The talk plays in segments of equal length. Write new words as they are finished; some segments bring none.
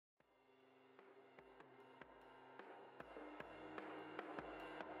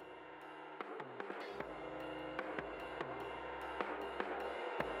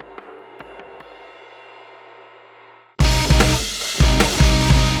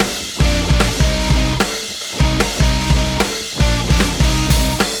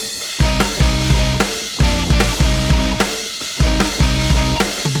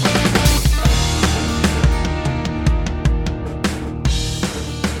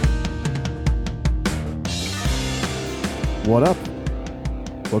What up?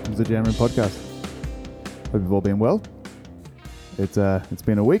 Welcome to the JRP podcast. Hope you've all been well. It's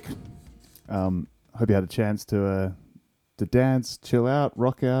been a week. Hope you had a chance to dance, chill out,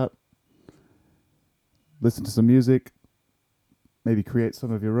 rock out, listen to some music, maybe create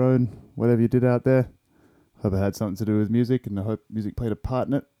some of your own, whatever you did out there. Hope it had something to do with music, and I hope music played a part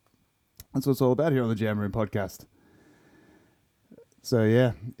in it. That's what it's all about here on the JRP podcast. So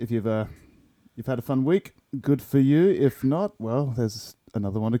yeah, if you've had a fun week, good for you. If not, well, there's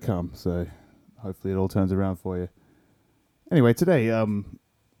another one to come. So hopefully it all turns around for you. Anyway, today I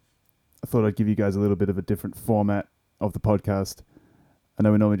thought I'd give you guys a little bit of a different format of the podcast. I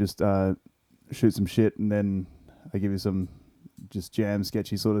know we normally just shoot some shit and then I give you some just jam,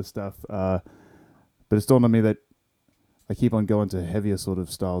 sketchy sort of stuff. But it's dawned on me that I keep on going to heavier sort of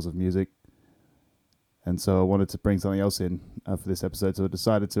styles of music. And so I wanted to bring something else in for this episode. So I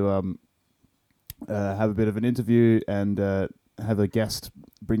decided to have a bit of an interview and have a guest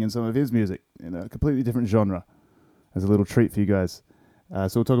bring in some of his music in a completely different genre as a little treat for you guys. So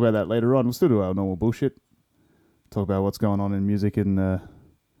we'll talk about that later on. We'll still do our normal bullshit. Talk about what's going on in music in the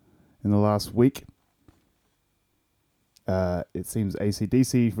last week. It seems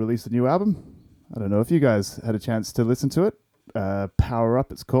AC/DC released a new album. I don't know if you guys had a chance to listen to it. Power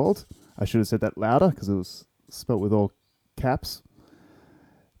Up, it's called. I should have said that louder because it was spelt with all caps.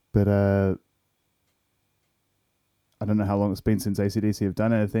 But I don't know how long it's been since AC/DC have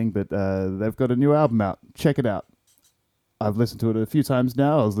done anything, but they've got a new album out. Check it out. I've listened to it a few times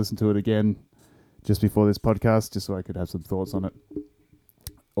now. I was listening to it again just before this podcast, just so I could have some thoughts on it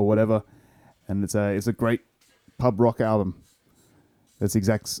or whatever. And it's a great pub rock album. It's the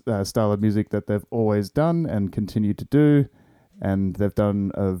exact style of music that they've always done and continue to do. And they've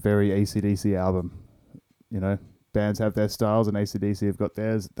done a very AC/DC album. You know, bands have their styles and AC/DC have got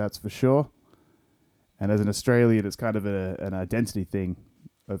theirs, that's for sure. And as an Australian, it's kind of an identity thing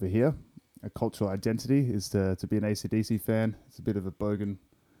over here. A cultural identity is to be an AC/DC fan. It's a bit of a bogan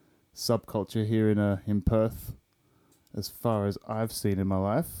subculture here in Perth, as far as I've seen in my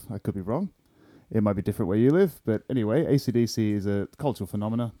life. I could be wrong. It might be different where you live. But anyway, AC/DC is a cultural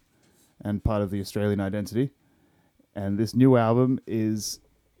phenomena and part of the Australian identity. And this new album is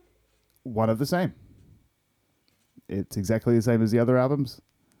one of the same. It's exactly the same as the other albums.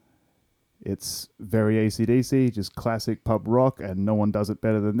 It's very AC/DC, just classic pub rock, and no one does it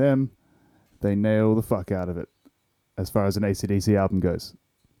better than them. They nail the fuck out of it, as far as an AC/DC album goes.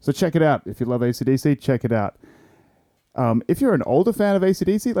 So check it out. If you love AC/DC, check it out. If you're an older fan of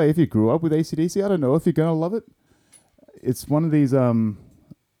AC/DC, like if you grew up with AC/DC, I don't know if you're going to love it. It's one of these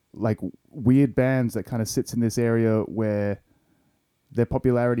like weird bands that kind of sits in this area where their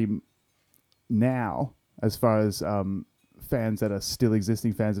popularity now, as far as fans that are still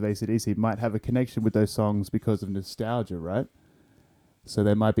existing fans of AC/DC, might have a connection with those songs because of nostalgia, right? So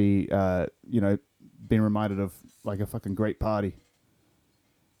they might be, being reminded of like a fucking great party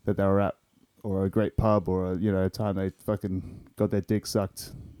that they were at, or a great pub, or a time they fucking got their dick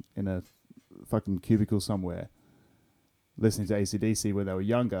sucked in a fucking cubicle somewhere, listening to AC/DC when they were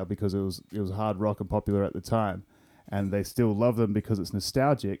younger because it was hard rock and popular at the time, and they still love them because it's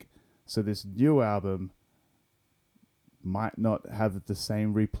nostalgic. So this new album might not have the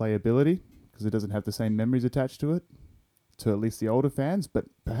same replayability because it doesn't have the same memories attached to it, to at least the older fans, but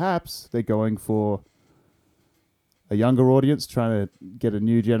perhaps they're going for a younger audience, trying to get a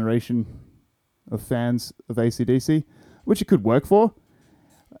new generation of fans of AC/DC, which it could work for.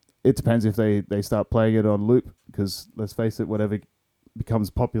 It depends if they start playing it on loop, because let's face it, whatever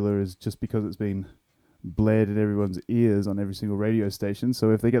becomes popular is just because it's been blared in everyone's ears on every single radio station. So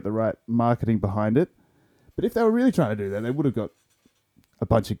if they get the right marketing behind it, but if they were really trying to do that, they would have got a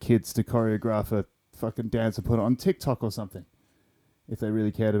bunch of kids to choreograph a fucking dance and put it on TikTok or something, if they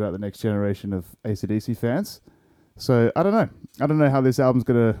really cared about the next generation of AC/DC fans. So I don't know. I don't know how this album's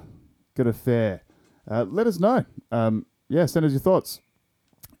gonna fare. Let us know. Send us your thoughts.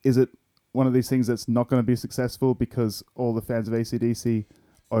 Is it one of these things that's not going to be successful because all the fans of AC/DC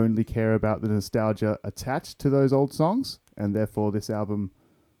only care about the nostalgia attached to those old songs, and therefore this album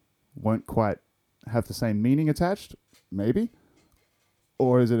won't quite have the same meaning attached? Maybe.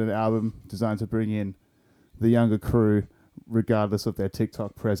 Or is it an album designed to bring in the younger crew regardless of their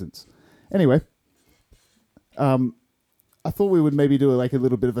TikTok presence? Anyway, I thought we would maybe do a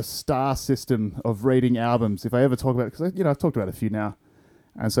little bit of a star system of rating albums if I ever talk about it, because I've talked about a few now.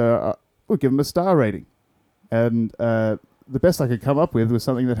 And so we'll give them a star rating. And the best I could come up with was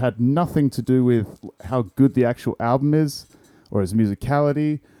something that had nothing to do with how good the actual album is or its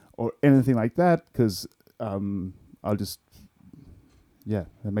musicality or anything like that, because that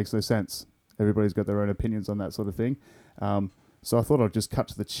makes no sense. Everybody's got their own opinions on that sort of thing. So I thought I'd just cut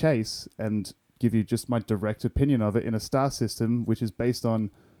to the chase and give you just my direct opinion of it in a star system, which is based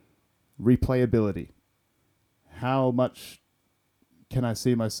on replayability. How much can I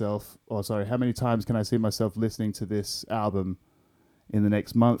see myself, how many times can I see myself listening to this album in the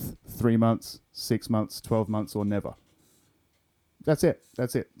next month, 3 months, 6 months, 12 months, or never? That's it.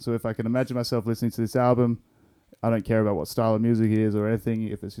 So if I can imagine myself listening to this album, I don't care about what style of music it is or anything.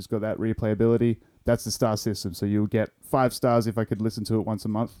 If it's just got that replayability, that's the star system. So you'll get 5 stars if I could listen to it once a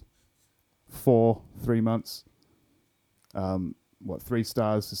month. 4, 3 months. 3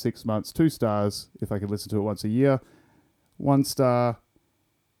 stars to 6 months. 2 stars if I could listen to it once a year. 1 star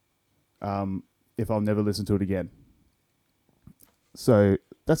if I'll never listen to it again. So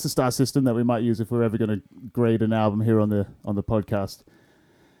that's the star system that we might use if we're ever going to grade an album here on the podcast.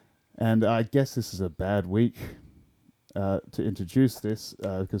 And I guess this is a bad week to introduce this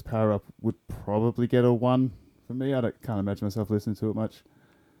because Power Up would probably get a 1 for me. Can't imagine myself listening to it much,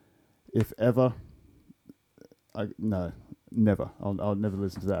 if ever. No, never. I'll never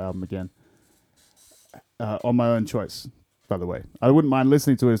listen to that album again. On my own choice, by the way. I wouldn't mind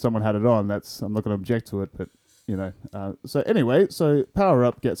listening to it if someone had it on. I'm not going to object to it, but so anyway, so Power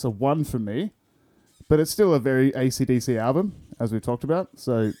Up gets a 1 from me, but it's still a very AC/DC album, as we've talked about.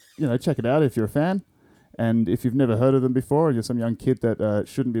 So, check it out if you're a fan. And if you've never heard of them before, and you're some young kid that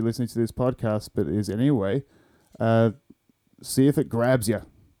shouldn't be listening to this podcast, but is anyway, see if it grabs you.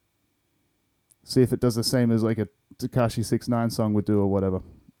 See if it does the same as like a Tekashi 6ix9ine song would do or whatever.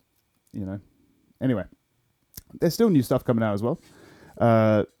 Anyway, there's still new stuff coming out as well.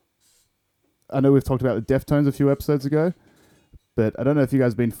 I know we've talked about the Deftones a few episodes ago, but I don't know if you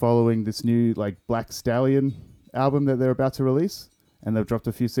guys have been following this new Black Stallion album that they're about to release, and they've dropped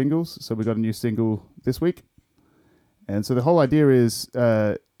a few singles. So we got a new single this week. And so the whole idea is,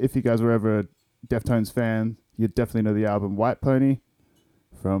 if you guys were ever a Deftones fan, you'd definitely know the album White Pony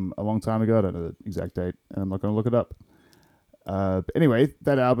from a long time ago. I don't know the exact date, and I'm not going to look it up. But anyway,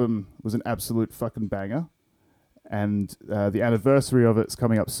 that album was an absolute fucking banger. And the anniversary of it's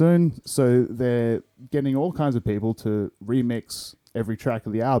coming up soon, so they're getting all kinds of people to remix every track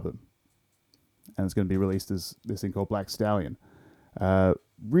of the album. And it's going to be released as this thing called Black Stallion.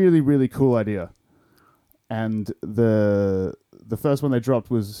 Really, really cool idea. And the first one they dropped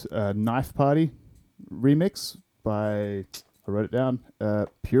was Knife Party remix by, I wrote it down,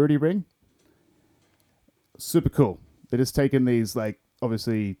 Purity Ring. Super cool. They're just taking these,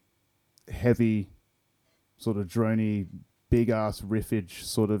 obviously heavy, sort of droney, big-ass riffage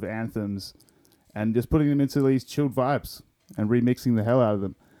sort of anthems and just putting them into these chilled vibes and remixing the hell out of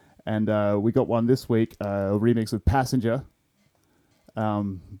them. And we got one this week, a remix of Passenger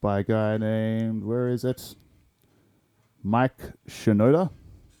by a guy named, Mike Shinoda.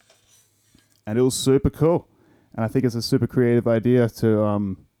 And it was super cool. And I think it's a super creative idea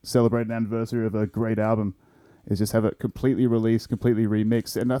to celebrate an anniversary of a great album, is just have it completely released, completely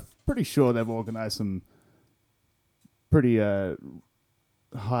remixed. And I'm pretty sure they've organized some pretty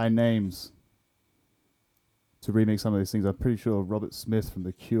high names to remix some of these things. I'm pretty sure Robert Smith from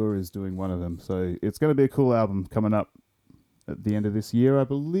The Cure is doing one of them. So it's going to be a cool album coming up at the end of this year, I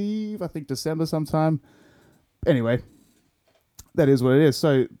believe. I think December sometime. Anyway, that is what it is.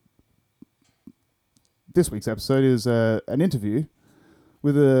 So this week's episode is an interview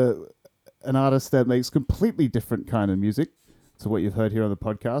with an artist that makes completely different kind of music to what you've heard here on the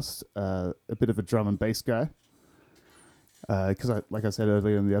podcast. A bit of a drum and bass guy. Because, like I said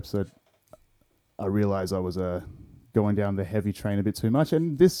earlier in the episode, I realized I was going down the heavy train a bit too much,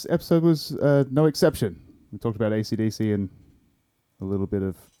 and this episode was no exception. We talked about AC/DC and a little bit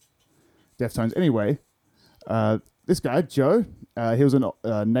of Deftones. Anyway, this guy, Joe, he was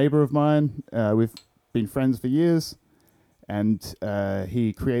a neighbor of mine. We've been friends for years, and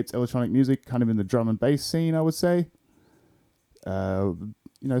he creates electronic music kind of in the drum and bass scene, I would say.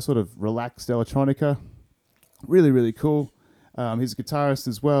 Sort of relaxed electronica. Really, really cool. He's a guitarist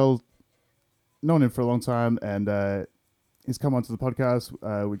as well. Known him for a long time, and he's come onto the podcast.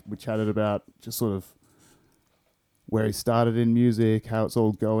 We chatted about just sort of where he started in music, how it's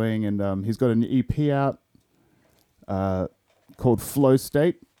all going, and he's got an EP out called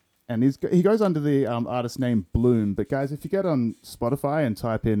Flowstate, and he goes under the artist name Bloom. But guys, if you get on Spotify and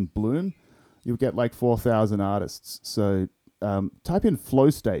type in Bloom, you'll get 4,000 artists. So type in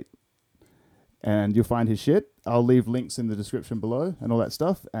Flowstate, and you'll find his shit. I'll leave links in the description below and all that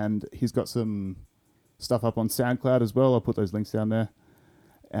stuff. And he's got some stuff up on SoundCloud as well. I'll put those links down there.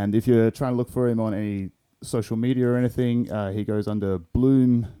 And if you're trying to look for him on any social media or anything, he goes under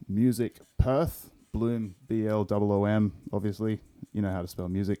Bloom Music Perth. Bloom, BLOOM, obviously. You know how to spell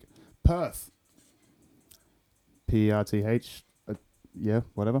music. Perth. Perth. Yeah,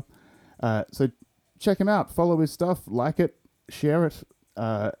 whatever. So check him out. Follow his stuff. Like it. Share it.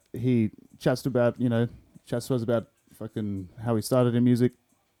 He chats to us about fucking how he started in music.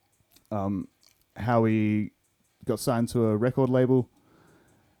 How he got signed to a record label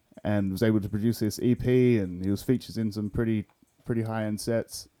and was able to produce this EP, and he was featured in some pretty high-end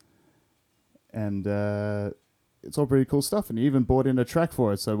sets. And it's all pretty cool stuff. And he even brought in a track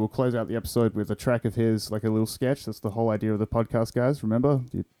for it. So we'll close out the episode with a track of his, like a little sketch. That's the whole idea of the podcast, guys. Remember?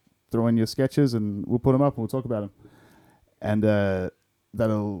 You throw in your sketches and we'll put them up and we'll talk about them. And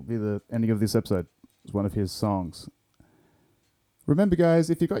that'll be the ending of this episode. It's one of his songs. Remember,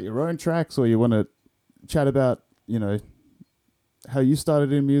 guys, if you got your own tracks or you want to chat about, how you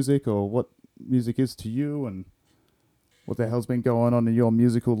started in music or what music is to you and what the hell's been going on in your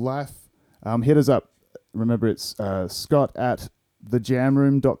musical life, hit us up. Remember, it's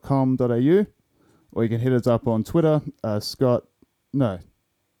scott@thejamroom.com.au, or you can hit us up on Twitter. What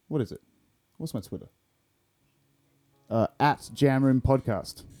is it? What's my Twitter? @Jamroom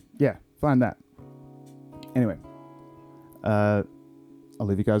Podcast. Yeah, find that. Anyway, I'll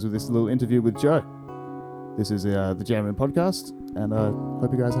leave you guys with this little interview with Joe. This is the Jamroom Podcast, and I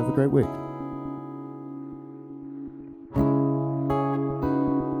hope you guys have a great week.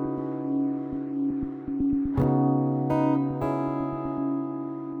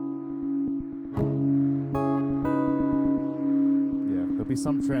 Be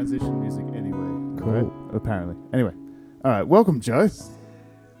some transition music anyway. Cool. Right? Apparently. Anyway. All right. Welcome, Joe.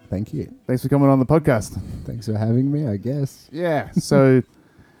 Thank you. Thanks for coming on the podcast. Thanks for having me, I guess. Yeah. So,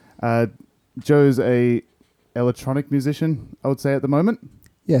 Joe's a electronic musician, I would say, at the moment.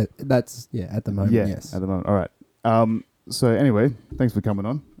 Yeah, at the moment, yes. At the moment. All right. So anyway, thanks for coming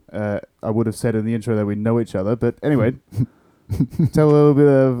on. I would have said in the intro that we know each other, but anyway, tell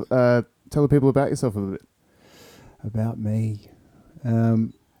the people about yourself a little bit. About me.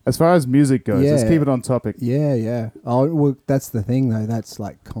 As far as music goes, let's keep it on topic. Yeah. Oh, well, that's the thing, though. That's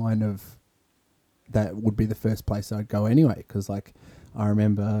like kind of, that would be the first place I'd go anyway. Because like, I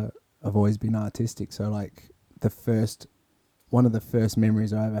remember I've always been artistic. So like one of the first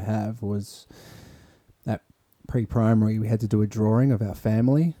memories I ever have was at pre-primary, we had to do a drawing of our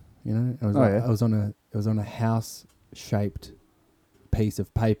family. It was on a house-shaped piece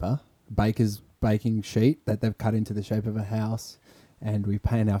of paper, baker's baking sheet that they've cut into the shape of a house. And we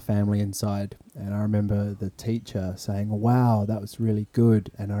paint our family inside. And I remember the teacher saying, "Wow, that was really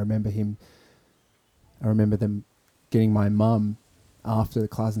good." And I remember them getting my mum after the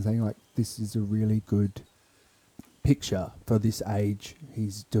class and saying, like, "This is a really good picture for this age.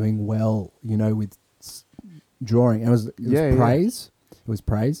 He's doing well, with drawing." And it was praise. Yeah. It was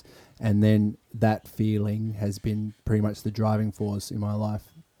praise. And then that feeling has been pretty much the driving force in my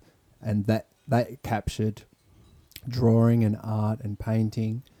life. And that captured drawing and art and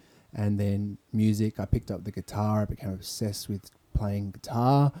painting, and then music. I picked up the guitar. I became obsessed with playing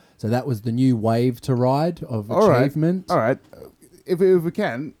guitar. So that was the new wave to ride of achievement. All right. If we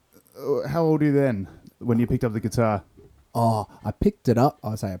can, how old were you then when you picked up the guitar? Oh, I picked it up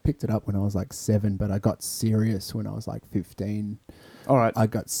when I was like 7, but I got serious when I was like 15. All right. I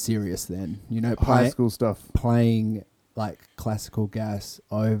got serious then. High school stuff. Playing like classical gas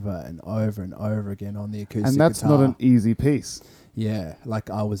over and over and over again on the acoustic guitar. And that's guitar. not an easy piece. Yeah, like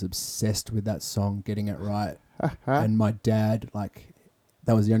I was obsessed with that song, getting it right. And my dad, like,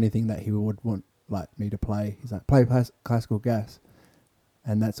 that was the only thing that he would want like me to play. He's like, "Play classical gas."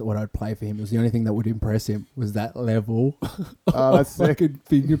 And that's what I'd play for him. It was the only thing that would impress him, was that level of fucking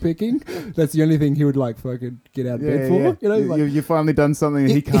finger picking. That's the only thing he would like fucking get out of bed for. Yeah. You've finally done something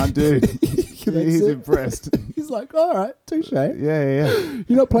that he can't do. He's impressed. He's like, "All right, touche. Yeah.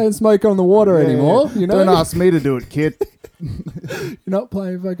 You're not playing Smoke on the Water anymore. Yeah. Don't ask me to do it, kid." You're not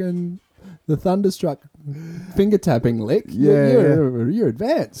playing fucking the Thunderstruck finger tapping lick. Yeah, you're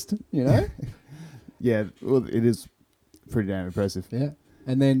advanced, Yeah, well, it is pretty damn impressive. Yeah.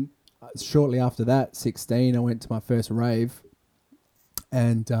 And then shortly after that, 16, I went to my first rave,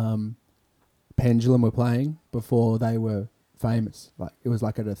 and Pendulum were playing before they were famous. Like, it was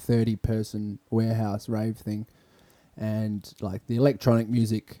like at a 30-person warehouse rave thing. And like the electronic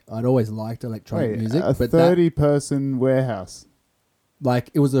music, I'd always liked electronic music. A 30-person warehouse. Like,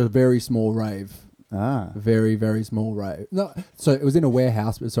 it was a very small rave. Very, very small rave. No, so it was in a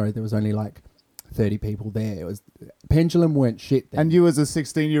warehouse, but there was only like 30 people there. It was Pendulum weren't shit then. And you as a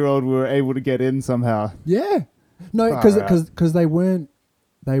 16-year-old were able to get in somehow. Yeah. No, because they weren't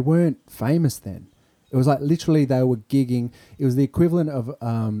famous then. It was like literally they were gigging. It was the equivalent of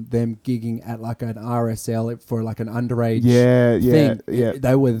them gigging at like an RSL for like an underage thing. Yeah.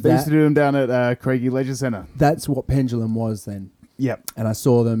 They were They used that. to do them down at Craigie Leisure Centre. That's what Pendulum was then. Yep. And I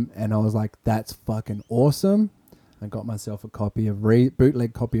saw them and I was like, that's fucking awesome. I got myself a copy of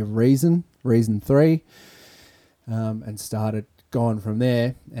bootleg copy of Reason 3, and started going from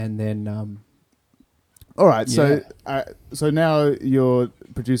there. And then, all right. Yeah. So now you're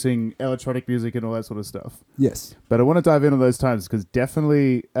producing electronic music and all that sort of stuff. yes, But I want to dive into those times because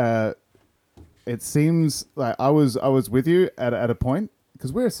definitely, it seems like I was with you at a point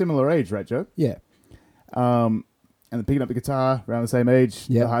because we're a similar age, right, Joe? yeah, And picking up the guitar around the same age,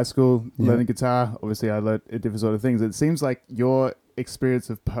 Yep. high school, Yep. learning guitar. Obviously, I learned different sort of things. It seems like your experience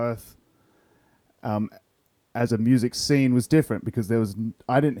of Perth as a music scene was different because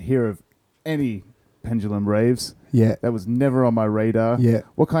I didn't hear of any Pendulum raves. yeah, That was never on my radar. yeah.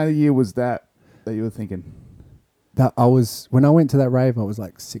 What kind of year was that you were thinking? That when I went to that rave, I was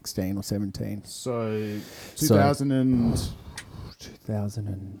like 16 or 17. So 2000 and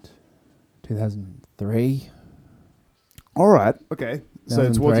 2003. all right, okay. So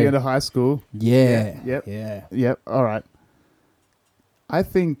towards 2003. the end of high school. Yeah. Yep. Yeah. Yep. All right. I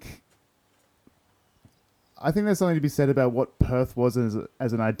think there's something to be said about what Perth was as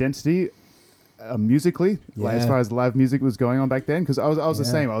an identity, musically, like as Yeah. far as live music was going on back then. Because I was the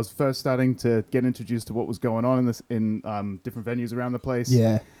Yeah. same. I was first starting to get introduced to what was going on in different venues around the place.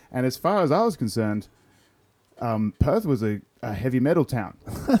 Yeah. And as far as I was concerned, Perth was a heavy metal town,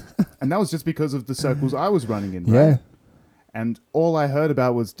 and that was just because of the circles I was running in. Right? Yeah. And all I heard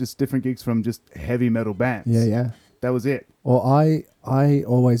about was just different gigs from just heavy metal bands. Yeah. Yeah. That was it. Well, I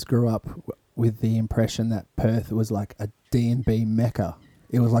always grew up with the impression that Perth was like a D&B mecca.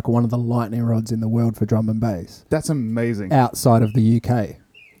 It was like one of the lightning rods in the world for drum and bass. That's amazing. Outside of the UK,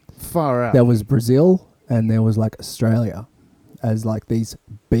 Far out. there was Brazil and there was like Australia as like these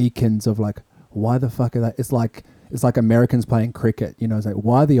beacons of like, why the fuck are they? It's like Americans playing cricket. You know, it's like,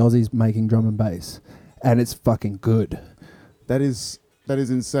 why are the Aussies making drum and bass? And it's fucking good. That is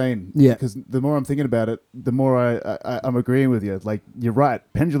insane. Yeah. Because the more I'm thinking about it, the more I'm agreeing with you. Like, you're right.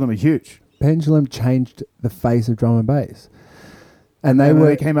 Pendulum are huge. Pendulum changed the face of drum and bass. And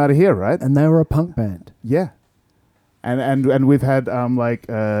They came out of here, right? and they were a punk band. Yeah. And we've had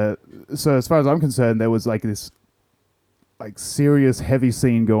so as far as I'm concerned, there was like this like serious heavy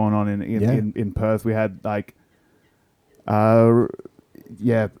scene going on in Perth. We had like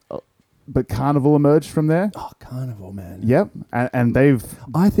but Carnival emerged from there. Oh, Carnival, man. Yep. And they've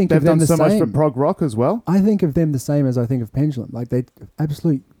They've done them the so much for same. prog rock as well. I think of them the same as I think of Pendulum. Like they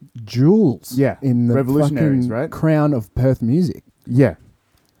absolute jewels. Yeah, in the revolutionaries, fucking right? crown of Perth music. Yeah.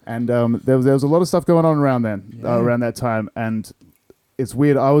 And there was a lot of stuff going on around then, Yeah. around that time. And it's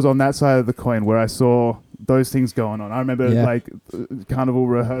weird. I was on that side of the coin where I saw those things going on. I remember like Carnival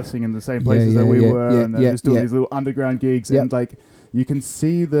rehearsing in the same places that we were, and just doing these little underground gigs. Yep. And like you can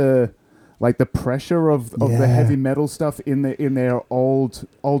see the pressure of the heavy metal stuff in their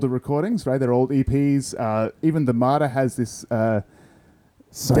older recordings, right? Their old EPs. Even the Martyr has this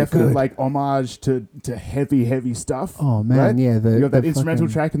So definite good. like homage to heavy stuff. Oh man, right? yeah. You got that the instrumental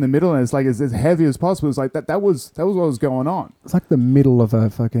fucking- track in the middle, and it's like as heavy as possible. It's like that was what was going on. It's like the middle of a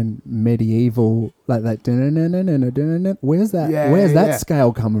fucking medieval, like that. Where's that? Yeah, Where's yeah, that yeah.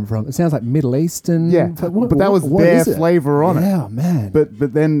 scale coming from? It sounds like Middle Eastern. Yeah, It's like, but that was what their is it? flavor on it. Yeah, man. But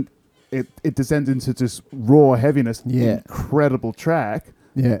then it descends into just raw heaviness. Yeah. Incredible track.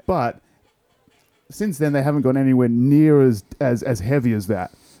 yeah, But since then, they haven't gone anywhere near as heavy as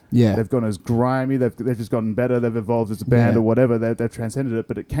that. yeah, They've gone as grimy. They've just gotten better. They've evolved as a band Yeah. or whatever. They've transcended it.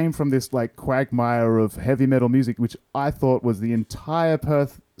 But it came from this like quagmire of heavy metal music, which I thought was the entire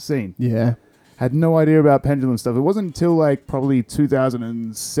Perth scene. yeah, Had no idea about Pendulum stuff. It wasn't until like probably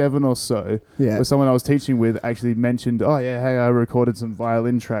 2007 or so yeah. where someone I was teaching with actually mentioned, oh yeah, hey, I recorded some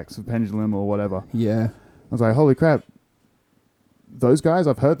violin tracks of Pendulum or whatever. Yeah, I was like, holy crap. Those guys,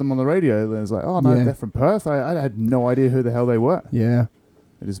 I've heard them on the radio. And it's like, oh no, Yeah. they're from Perth. I had no idea who the hell they were. yeah.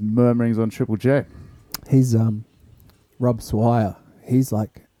 They're just murmurings on Triple J. He's Rob Swire. He's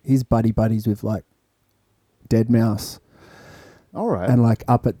buddies with like Dead Mouse. All right. And like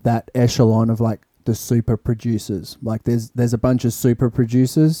up at that echelon of like the super producers. Like there's a bunch of super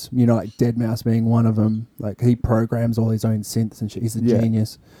producers, you know, like Dead Mouse being one of them. Like he programs all his own synths and shit. He's a Yeah.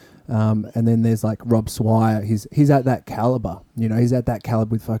 genius. And then there's like Rob Swire. He's at that caliber. You know, he's at that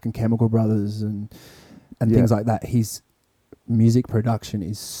caliber with fucking Chemical Brothers and Yeah. things like that. His music production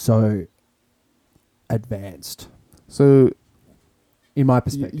is so advanced So in my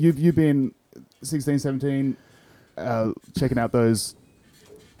perspective. you've been 16, 17, checking out those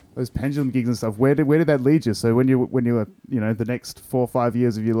those pendulum gigs and stuff. Where did that lead you? So when you were the next 4 or 5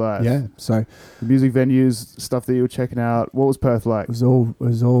 years of your life, Yeah. So the music venues, stuff that you were checking out. What was Perth like? it was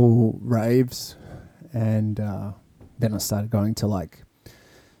all raves, and then I started going to like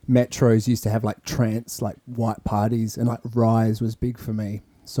metros. Used to have like trance, like white parties, and like Rise was big for me.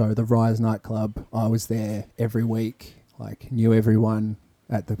 So the Rise nightclub, I was there every week. Like knew everyone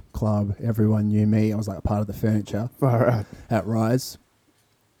at the club. Everyone knew me. I was like a part of the furniture. Far out. At Rise.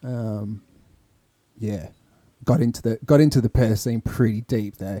 Yeah, got into the Perth scene pretty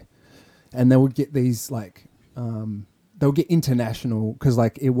deep there, and they would get these like they'll get international because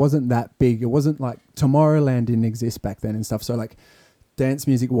like it wasn't that big. It wasn't like Tomorrowland didn't exist back then and stuff. So like dance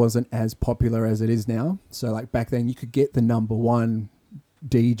music wasn't as popular as it is now. So like back then you could get the number one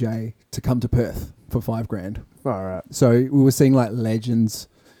DJ to come to Perth for $5,000. Far out. So we were seeing like legends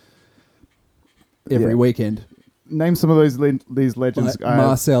every weekend. Name some of these legends. Like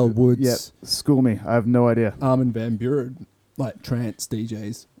Marcel Woods. Yeah, school me. I have no idea. Armin van Buuren, like trance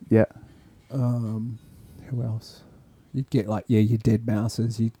DJs. Yeah. Who else? You'd get like your Dead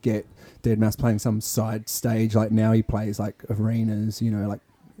Mouses. You'd get Dead Mouse playing some side stage. Like now he plays like arenas. Like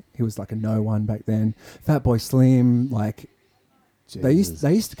he was like a no one back then. Fatboy Slim. Like Jesus.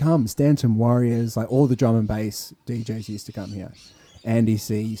 they used to come. Stanton Warriors. Like all the drum and bass DJs used to come here. Andy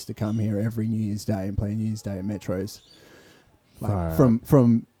C used to come here every New Year's Day and play New Year's Day at Metros. Like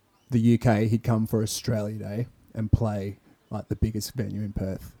from the UK, he'd come for Australia Day and play like the biggest venue in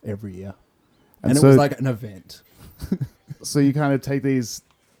Perth every year. And it was like an event. So you kind of take these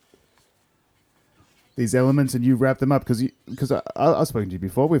elements and you wrap them up because I've spoken to you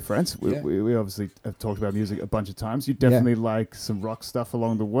before. We're friends. We obviously have talked about music a bunch of times. You definitely like some rock stuff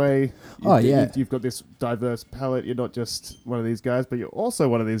along the way. You've got this diverse palette. You're not just one of these guys, but you're also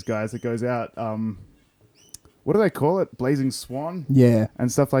one of these guys that goes out. What do they call it? Blazing Swan. Yeah,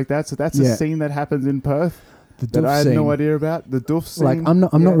 and stuff like that. So that's a scene that happens in Perth that I had scene. no idea about. The Doof scene. Like I'm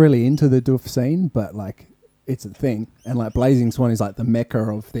not really into the Doof scene, but like it's a thing. And like Blazing Swan is like the mecca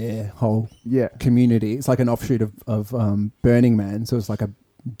of their whole community. It's like an offshoot of Burning Man. So it's like a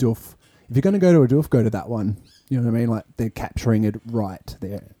Doof. If you're going to go to a Doof, go to that one. You know what I mean? Like they're capturing it right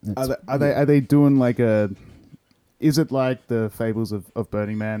there. Are they doing like a? Is it like the fables of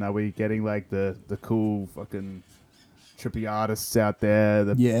Burning Man? Are we getting like the cool fucking trippy artists out there?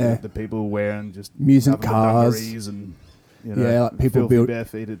 The people wearing just mutant cars and like people build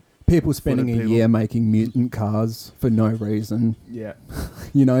barefooted. People spending a year making mutant cars for no reason. Yeah.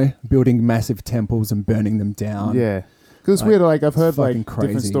 Building massive temples and burning them down. Yeah. Because it's weird, like I've heard like crazy.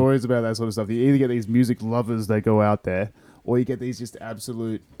 Different stories about that sort of stuff. You either get these music lovers that go out there, or you get these just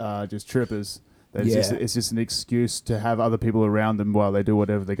absolute just trippers. It's just an excuse to have other people around them while they do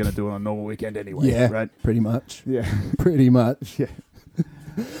whatever they're going to do on a normal weekend anyway. Yeah, right? Pretty much. Yeah. Pretty much. Yeah.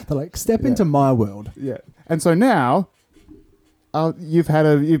 They're like, step into my world. Yeah. And so now... you've had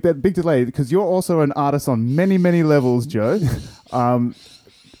a big delay because you're also an artist on many, many levels, Joe. For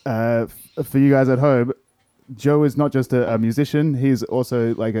you guys at home, Joe is not just a musician. He's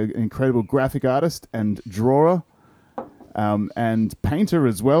also like an incredible graphic artist and drawer, and painter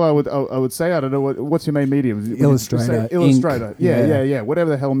as well. I would say. I don't know what's your main medium. Illustrator. Illustrator. Ink. Yeah. Whatever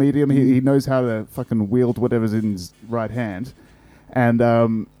the hell medium. He knows how to fucking wield whatever's in his right hand. And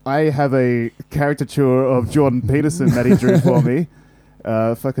I have a caricature of Jordan Peterson that he drew for me,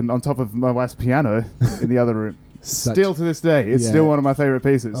 fucking on top of my wife's piano in the other room. Still to this day, it's still one of my favorite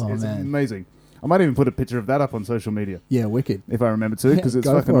pieces. Oh, it's man. amazing. I might even put a picture of that up on social media. Yeah, wicked. If I remember to, because it's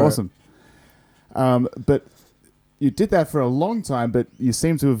fucking awesome. But you did that for a long time, but you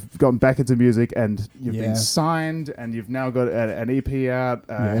seem to have gotten back into music and you've been signed and you've now got an EP out.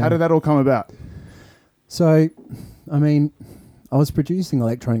 How did that all come about? So, I mean... I was producing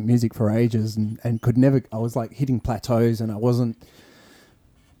electronic music for ages and could never... I was like hitting plateaus and it wasn't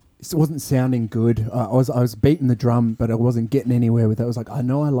sounding good. I was beating the drum, but I wasn't getting anywhere with it. I was like, I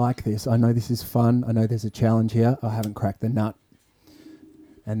know I like this. I know this is fun. I know there's a challenge here. I haven't cracked the nut.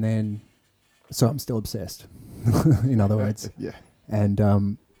 And then... So I'm still obsessed, in other words. Yeah.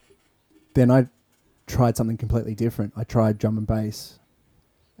 And then I tried something completely different. I tried drum and bass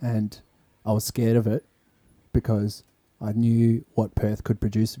and I was scared of it because... I knew what Perth could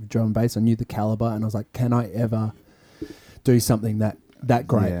produce with drum and bass. I knew the caliber, and I was like, "Can I ever do something that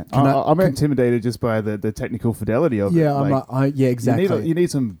great?" Yeah. I'm intimidated just by the technical fidelity of it. Yeah, exactly. You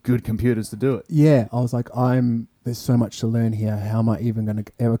need some good computers to do it. Yeah, I was like, there's so much to learn here. How am I even going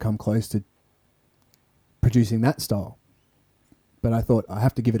to ever come close to producing that style? But I thought I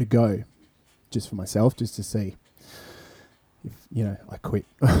have to give it a go, just for myself, just to see if I quit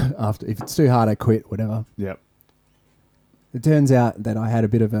after. If it's too hard, I quit. Whatever. Yep. It turns out that I had a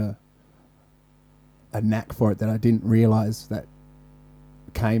bit of a knack for it that I didn't realise that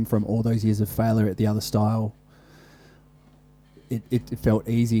came from all those years of failure at the other style. It felt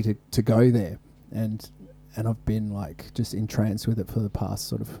easy to go there, and I've been like just entranced with it for the past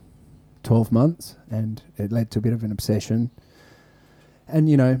sort of 12 months, and it led to a bit of an obsession. And,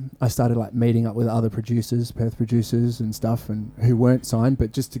 you know, I started like meeting up with other producers, Perth producers and stuff, and who weren't signed,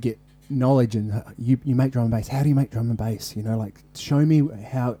 but just to get knowledge. And you make drum and bass. How do you make drum and bass? You know, like show me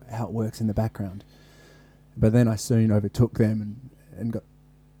how it works in the background. But then I soon overtook them and got,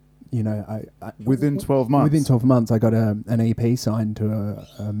 you know, I within 12 months. Within 12 months, I got an EP signed to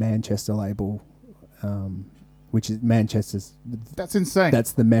a Manchester label, which is Manchester's. That's insane.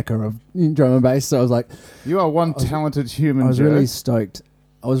 That's the mecca of drum and bass. So I was like, you are one talented human. I was Joe. really stoked.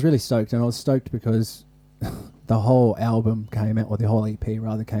 And I was stoked because the whole album came out, or the whole EP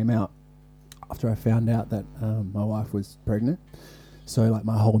rather came out after I found out that my wife was pregnant. So like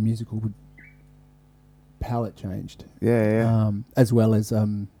my whole musical palette changed. Yeah. As well as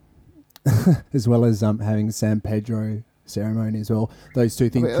having San Pedro ceremony as well. Those two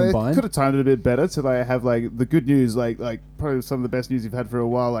things combined. Could have timed it a bit better to like have like the good news, like probably some of the best news you've had for a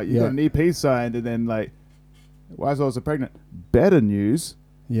while. Like you got an EP signed, and then like, why is I also pregnant? Better news.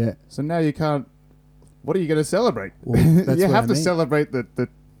 Yeah. So now you can't. What are you going to celebrate? Well, that's you what have I to mean. celebrate the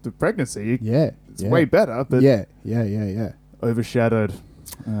pregnancy. It's way better, but yeah. overshadowed.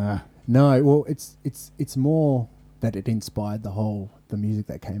 No, well, it's more that it inspired the music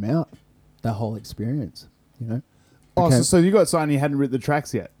that came out, the whole experience, you know. So you got signed and you hadn't written the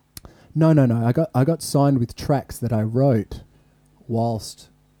tracks yet? No. I got signed with tracks that I wrote whilst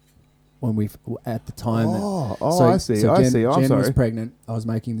when we at the time. I see. So I see. I'm Jen sorry. was pregnant. I was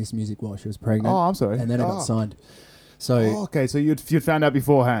making this music while she was pregnant. Oh, I'm sorry. And then I got signed. So okay. So you'd found out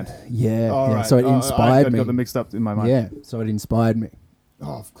beforehand. Yeah. Right. So it inspired me. I got them mixed up in my mind. Yeah. So it inspired me.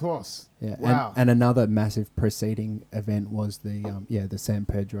 Oh, of course. Yeah. Wow. And another massive preceding event was the San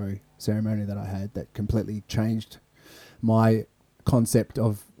Pedro ceremony that I had that completely changed my concept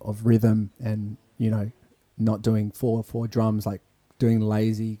of rhythm, and, you know, not doing 4/4 drums, like doing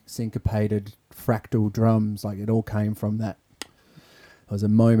lazy, syncopated, fractal drums. Like it all came from that. There was a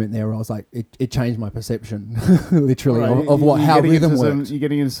moment there where I was like, it changed my perception, literally, of how rhythm works. You're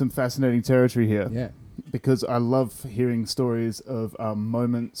getting into some fascinating territory here. Yeah. Because I love hearing stories of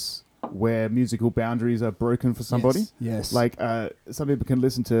moments where musical boundaries are broken for somebody. Yes. Like some people can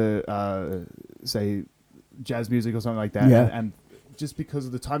listen to, say, jazz music or something like that. Yeah. And just because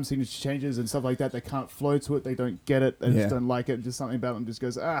of the time signature changes and stuff like that, they can't flow to it. They don't get it. They just don't like it. Just something about them just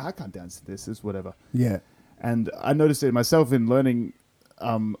goes, I can't dance to this. It's whatever. Yeah. And I noticed it myself in learning.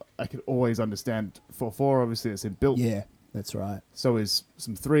 I could always understand 4/4. Obviously, it's inbuilt. Yeah, that's right. So is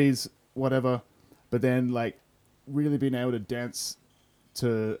some 3s, whatever. But then, like, really being able to dance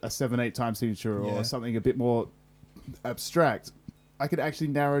to a 7/8 time signature or something a bit more abstract, I could actually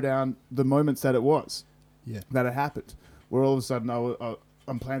narrow down the moments that it was, that it happened. Where all of a sudden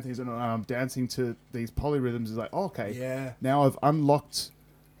I'm playing things and I'm dancing to these polyrhythms. It's like, okay, now I've unlocked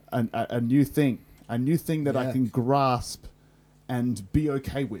a new thing that I can grasp and be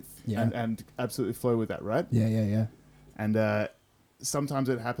okay with, and absolutely flow with that, right? Yeah. And sometimes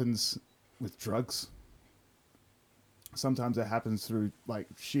it happens with drugs. Sometimes it happens through like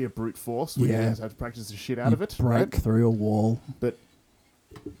sheer brute force. We just have to practice the shit out of it. Break through a wall. But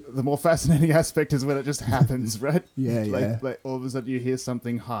the more fascinating aspect is when it just happens, right? Like all of a sudden you hear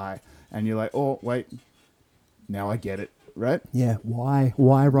something high and you're like, oh, wait, now I get it, right? Yeah. Why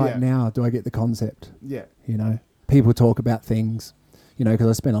now do I get the concept? Yeah. You know, people talk about things, you know, because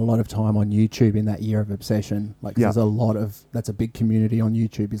I spent a lot of time on YouTube in that year of obsession. Like, there's that's a big community on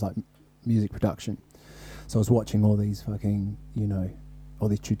YouTube, is like music production. So I was watching all these fucking, you know, all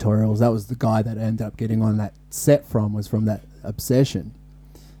these tutorials. That was the guy that I ended up getting on that set was from that obsession.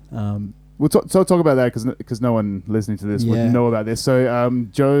 We'll talk about that because no one listening to this would know about this. So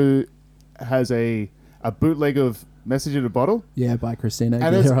Joe has a bootleg of Message in a Bottle. Yeah, by Christina.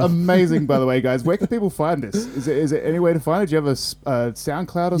 And it's amazing, by the way, guys. Where can people find this? Is there any way to find it? Do you have a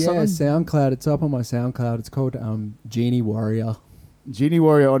SoundCloud or something? Yeah, SoundCloud. It's up on my SoundCloud. It's called Genie Warrior. Genie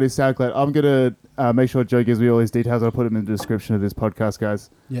Warrior on his SoundCloud. I'm going to make sure Joe gives me all his details. I'll put them in the description of this podcast, guys.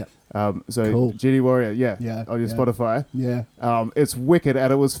 Yeah. So cool. Genie Warrior, on your Spotify. Yeah. It's wicked,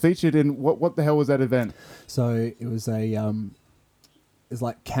 and it was featured in what the hell was that event? So it was it's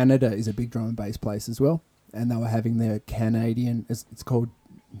like Canada is a big drum and bass place as well, and they were having their Canadian. It's called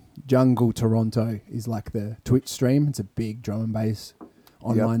Jungle Toronto. Is like the Twitch stream. It's a big drum and bass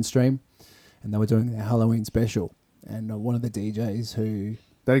online stream, and they were doing their Halloween special. And one of the DJs who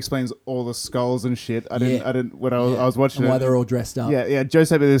That explains all the skulls and shit. I didn't. When I was watching and why it, they're all dressed up. Yeah. Joe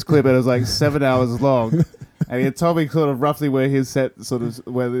sent me this clip, and it was like 7 hours long, and he told me sort of roughly where his set, sort of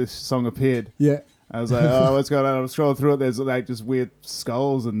where this song appeared. Yeah. I was like, oh, what's going on? I'm scrolling through it. There's like just weird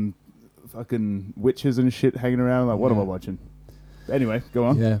skulls and fucking witches and shit hanging around. I'm like, what am I watching? Anyway, go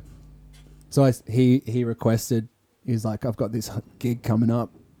on. Yeah. So he requested. He's like, I've got this gig coming up.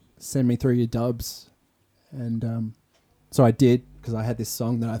 Send me through your dubs, and so I did. Because I had this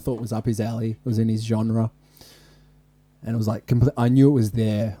song that I thought was up his alley, was in his genre, and it was like I knew it was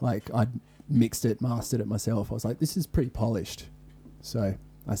there. Like I'd mixed it, mastered it myself. I was like, this is pretty polished. So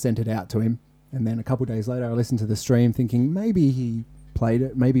I sent it out to him, and then a couple of days later, I listened to the stream, thinking maybe he played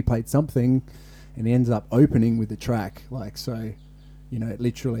it, maybe played something, and he ends up opening with the track. Like so, it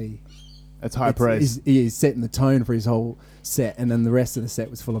literally. It's high praise. He's setting the tone for his whole set, and then the rest of the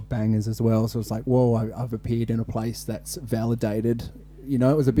set was full of bangers as well. So it's like, whoa, I've appeared in a place that's validated. It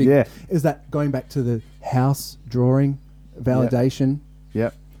was a big... Yeah. Is that going back to the house drawing validation?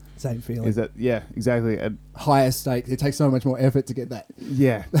 Yep. Same feeling. Is that... Yeah, exactly. And higher state. It takes so much more effort to get that.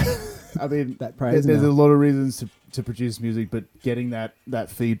 Yeah. I mean, that praise. There's a lot of reasons to produce music, but getting that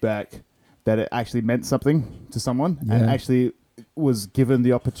feedback that it actually meant something to someone and actually... was given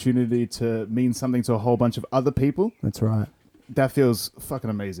the opportunity to mean something to a whole bunch of other people. That's right. That feels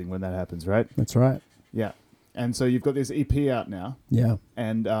fucking amazing when that happens, right? That's right. Yeah. And so you've got this EP out now. Yeah.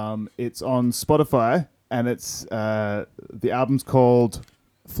 And it's on Spotify, and it's the album's called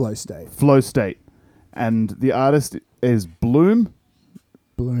Flowstate. Flowstate. And the artist is Bloom.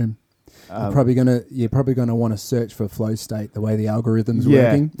 You're probably gonna want to search for Flowstate, the way the algorithm's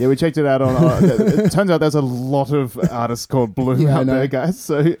working. Yeah, we checked it out on. It turns out there's a lot of artists called Bloom out there, guys.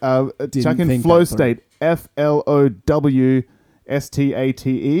 So chuck in Flowstate, Flowstate.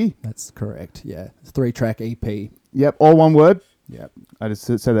 That's correct. Yeah, it's a 3-track EP. Yep, all one word. Yep. I just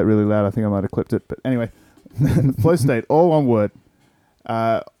said that really loud. I think I might have clipped it, but anyway, Flowstate, all one word.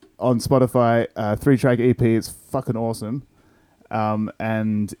 On Spotify, 3-track EP. It's fucking awesome.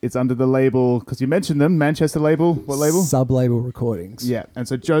 And it's under the label, because you mentioned them, Manchester label. What label? Sub-label Recordings. Yeah. And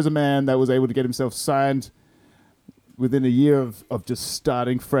so Joe's a man that was able to get himself signed within a year of just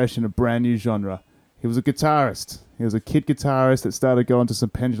starting fresh in a brand new genre. He was a guitarist. He was a kid guitarist that started going to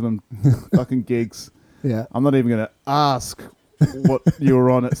some pendulum fucking gigs. Yeah. I'm not even going to ask what you were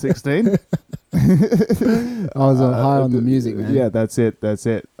on at 16. I was high on the music, man. Yeah, that's it.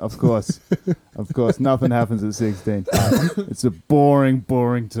 Of course. Nothing happens at 16. It's a boring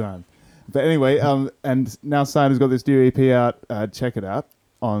time. But anyway, and now Signed has got this new EP out. Check it out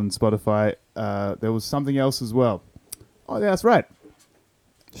on Spotify. There was something else as well. Oh, yeah, that's right.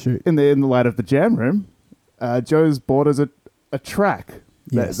 Shoot. In the light of the jam room, Joe's bought us a track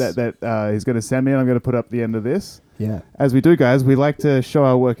yes. that he's going to send me, and I'm going to put up the end of this. Yeah. As we do, guys, we like to show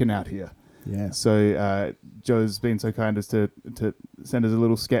our working out here. Yeah. So Joe's been so kind as to send us a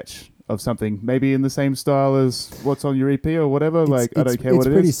little sketch of something, maybe in the same style as what's on your EP or whatever. I don't care what it is. It's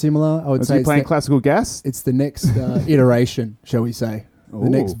pretty similar. I would say. Playing classical gas. It's the next iteration, shall we say? Ooh. The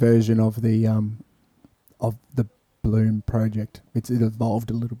next version of the Bloom project. It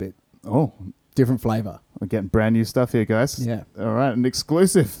evolved a little bit. Oh, different flavor. We're getting brand new stuff here, guys. Yeah. All right, an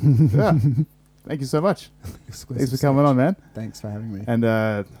exclusive. Yeah. Thank you so much. Thanks for coming on, man. Thanks for having me. And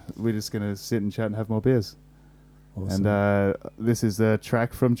we're just going to sit and chat and have more beers. Awesome. And this is a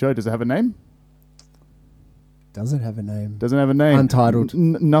track from Joe. Does it have a name? Does it have a name? Doesn't have a name. Untitled.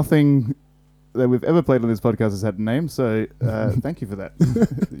 Nothing that we've ever played on this podcast has had a name. So thank you for that.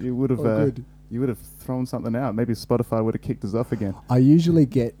 You would have thrown something out. Maybe Spotify would have kicked us off again. I usually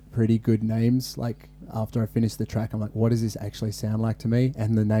get pretty good names. Like after I finish the track, I'm like, what does this actually sound like to me?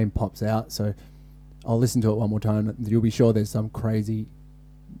 And the name pops out. So I'll listen to it one more time. You'll be sure there's some crazy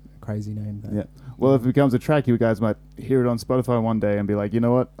name. Yeah. Well, if it becomes a track, you guys might hear it on Spotify one day and be like, you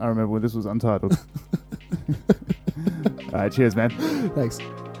know what? I remember when this was Untitled. All right. Cheers, man. Thanks.